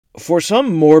For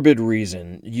some morbid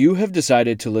reason, you have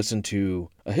decided to listen to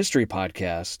a history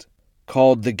podcast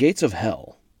called The Gates of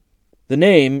Hell. The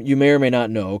name, you may or may not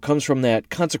know, comes from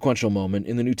that consequential moment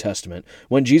in the New Testament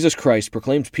when Jesus Christ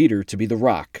proclaims Peter to be the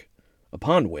rock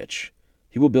upon which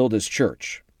he will build his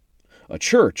church. A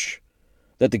church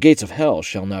that the gates of hell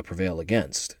shall not prevail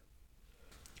against.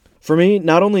 For me,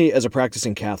 not only as a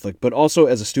practicing Catholic, but also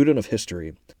as a student of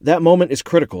history, that moment is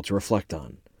critical to reflect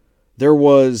on. There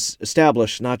was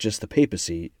established not just the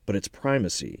papacy, but its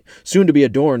primacy, soon to be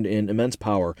adorned in immense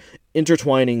power,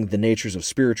 intertwining the natures of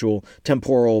spiritual,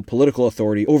 temporal, political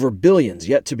authority over billions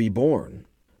yet to be born.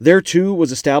 There, too,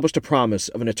 was established a promise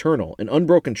of an eternal and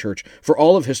unbroken church for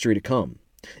all of history to come.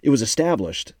 It was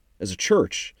established as a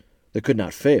church that could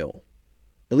not fail,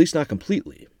 at least not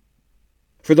completely.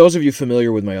 For those of you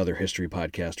familiar with my other history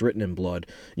podcast, Written in Blood,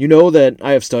 you know that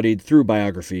I have studied through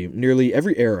biography nearly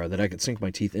every era that I could sink my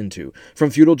teeth into,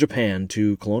 from feudal Japan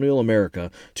to colonial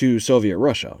America to Soviet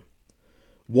Russia.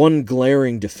 One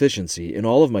glaring deficiency in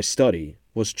all of my study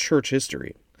was church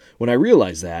history. When I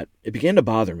realized that, it began to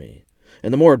bother me,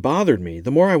 and the more it bothered me,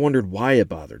 the more I wondered why it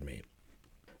bothered me.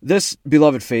 This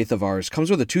beloved faith of ours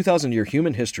comes with a 2,000-year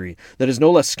human history that is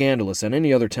no less scandalous than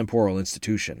any other temporal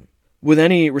institution. With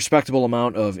any respectable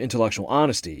amount of intellectual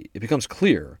honesty, it becomes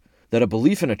clear that a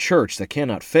belief in a church that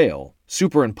cannot fail,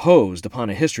 superimposed upon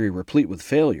a history replete with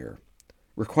failure,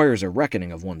 requires a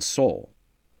reckoning of one's soul.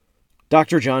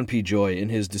 Dr. John P. Joy, in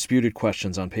his Disputed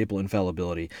Questions on Papal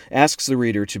Infallibility, asks the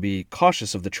reader to be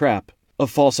cautious of the trap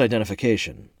of false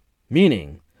identification,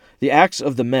 meaning the acts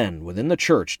of the men within the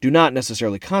church do not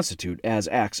necessarily constitute as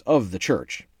acts of the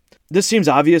church. This seems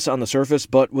obvious on the surface,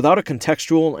 but without a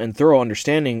contextual and thorough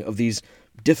understanding of these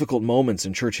difficult moments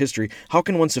in church history, how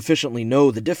can one sufficiently know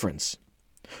the difference?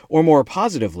 Or more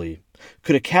positively,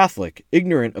 could a Catholic,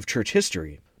 ignorant of church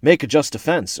history, make a just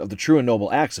defense of the true and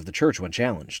noble acts of the church when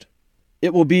challenged?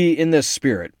 It will be in this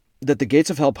spirit that the Gates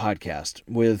of Hell podcast,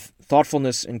 with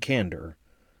thoughtfulness and candor,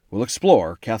 will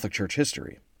explore Catholic church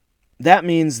history. That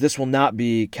means this will not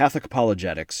be Catholic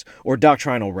apologetics or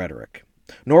doctrinal rhetoric,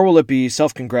 nor will it be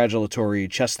self-congratulatory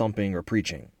chest-thumping or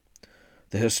preaching.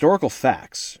 The historical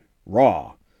facts,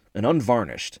 raw and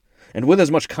unvarnished, and with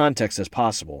as much context as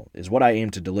possible, is what I aim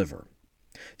to deliver.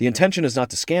 The intention is not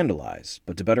to scandalize,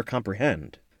 but to better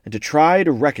comprehend, and to try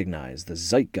to recognize the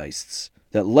zeitgeists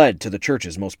that led to the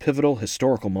Church's most pivotal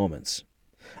historical moments.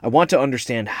 I want to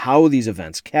understand how these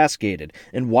events cascaded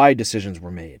and why decisions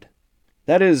were made.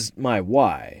 That is my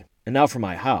why, and now for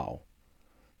my how.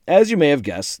 As you may have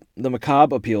guessed, the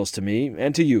macabre appeals to me,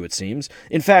 and to you, it seems.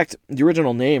 In fact, the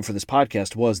original name for this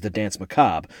podcast was The Dance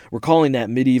Macabre, recalling that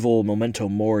medieval memento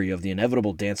mori of the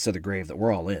inevitable dance to the grave that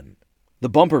we're all in. The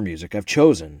bumper music I've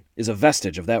chosen is a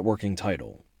vestige of that working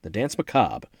title, The Dance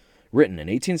Macabre, written in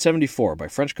 1874 by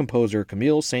French composer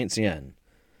Camille Saint-Saëns,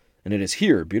 and it is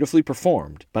here beautifully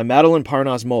performed by Madeleine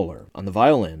Parnas-Moller on the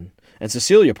violin and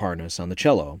Cecilia Parnas on the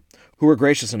cello, who were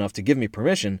gracious enough to give me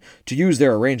permission to use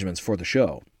their arrangements for the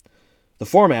show. The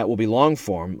format will be long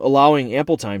form, allowing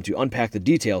ample time to unpack the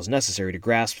details necessary to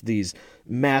grasp these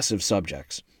massive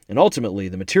subjects, and ultimately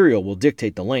the material will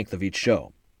dictate the length of each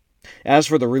show. As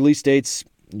for the release dates,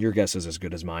 your guess is as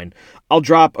good as mine. I'll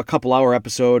drop a couple-hour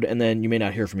episode, and then you may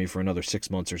not hear from me for another 6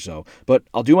 months or so, but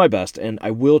I'll do my best, and I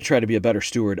will try to be a better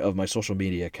steward of my social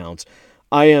media accounts.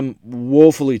 I am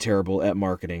woefully terrible at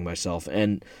marketing myself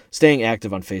and staying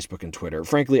active on Facebook and Twitter.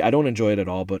 Frankly, I don't enjoy it at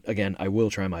all, but again, I will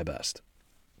try my best.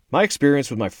 My experience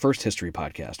with my first history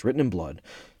podcast, Written in Blood,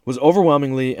 was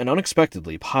overwhelmingly and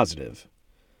unexpectedly positive.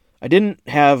 I didn't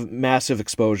have massive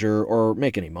exposure or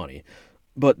make any money,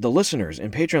 but the listeners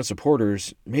and Patreon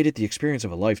supporters made it the experience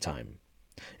of a lifetime.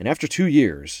 And after 2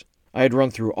 years, I had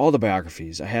run through all the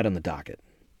biographies I had on the docket,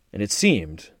 and it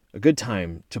seemed a good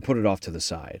time to put it off to the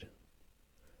side.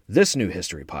 This new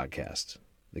history podcast,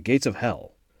 The Gates of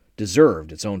Hell,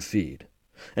 deserved its own feed.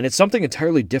 And it's something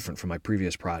entirely different from my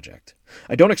previous project.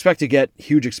 I don't expect to get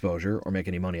huge exposure or make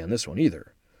any money on this one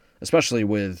either, especially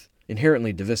with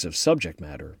inherently divisive subject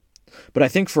matter. But I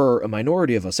think for a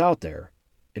minority of us out there,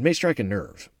 it may strike a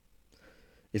nerve.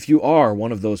 If you are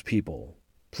one of those people,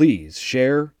 please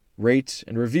share, rate,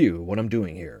 and review what I'm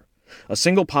doing here. A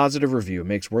single positive review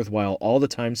makes worthwhile all the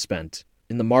time spent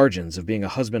in the margins of being a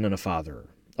husband and a father,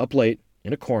 up late,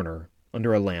 in a corner,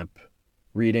 under a lamp,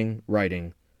 reading,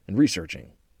 writing, and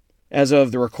researching. As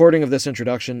of the recording of this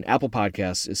introduction, Apple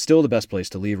Podcasts is still the best place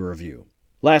to leave a review.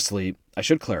 Lastly, I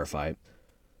should clarify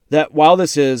that while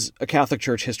this is a Catholic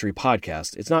Church history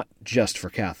podcast, it's not just for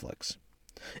Catholics.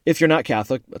 If you're not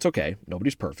Catholic, that's okay.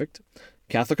 Nobody's perfect.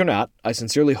 Catholic or not, I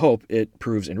sincerely hope it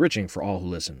proves enriching for all who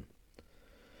listen.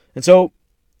 And so,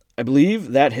 I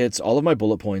believe that hits all of my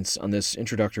bullet points on this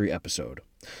introductory episode.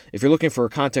 If you're looking for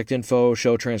contact info,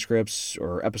 show transcripts,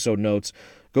 or episode notes,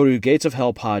 go to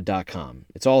gatesofhellpod.com.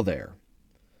 It's all there.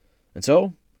 And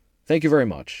so, thank you very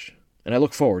much, and I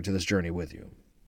look forward to this journey with you.